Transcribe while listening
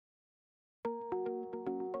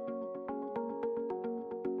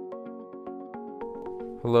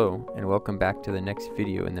Hello, and welcome back to the next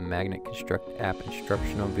video in the Magnet Construct app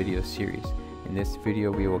instructional video series. In this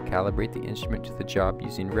video we will calibrate the instrument to the job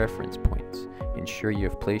using reference points. Ensure you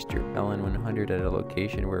have placed your LN-100 at a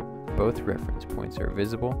location where both reference points are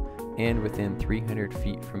visible and within 300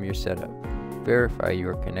 feet from your setup. Verify you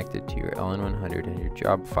are connected to your LN-100 and your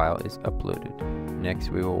job file is uploaded. Next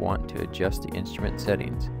we will want to adjust the instrument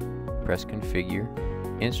settings. Press Configure,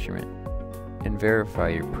 Instrument, and verify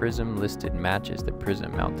your prism listed matches the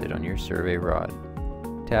prism mounted on your survey rod.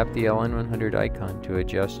 Tap the LN-100 icon to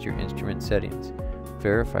adjust your instrument settings.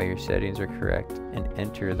 Verify your settings are correct and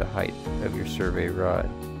enter the height of your survey rod.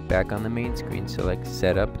 Back on the main screen, select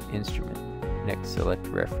Setup Instrument. Next, select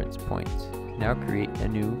Reference Points. Now create a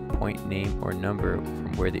new point name or number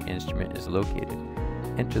from where the instrument is located.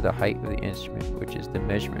 Enter the height of the instrument, which is the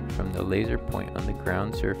measurement from the laser point on the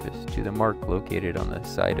ground surface to the mark located on the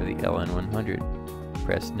side of the LN-100.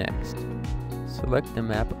 Press Next. Select the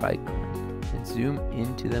map icon and zoom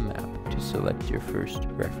into the map to select your first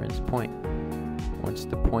reference point. Once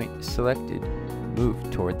the point is selected,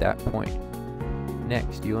 move toward that point.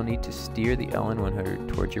 Next, you will need to steer the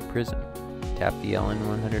LN-100 towards your prism. Tap the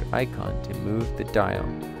LN-100 icon to move the dial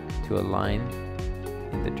to align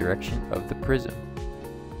in the direction of the prism.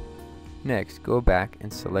 Next, go back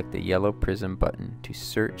and select the yellow prism button to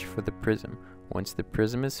search for the prism. Once the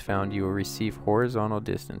prism is found, you will receive horizontal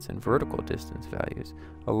distance and vertical distance values,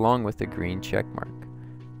 along with the green check mark.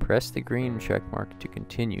 Press the green check mark to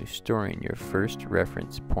continue storing your first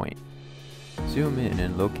reference point. Zoom in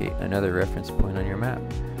and locate another reference point on your map.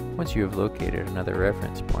 Once you have located another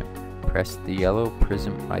reference point, press the yellow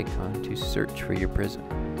prism icon to search for your prism.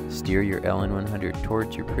 Steer your LN-100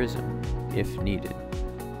 towards your prism if needed.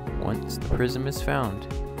 Once the prism is found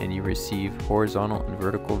and you receive horizontal and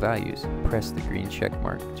vertical values, press the green check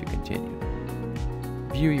mark to continue.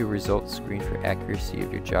 View your results screen for accuracy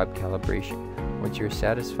of your job calibration. Once you are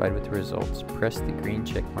satisfied with the results, press the green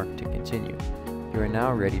check mark to continue. You are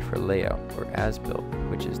now ready for layout or as-built,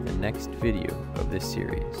 which is the next video of this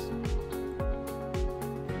series.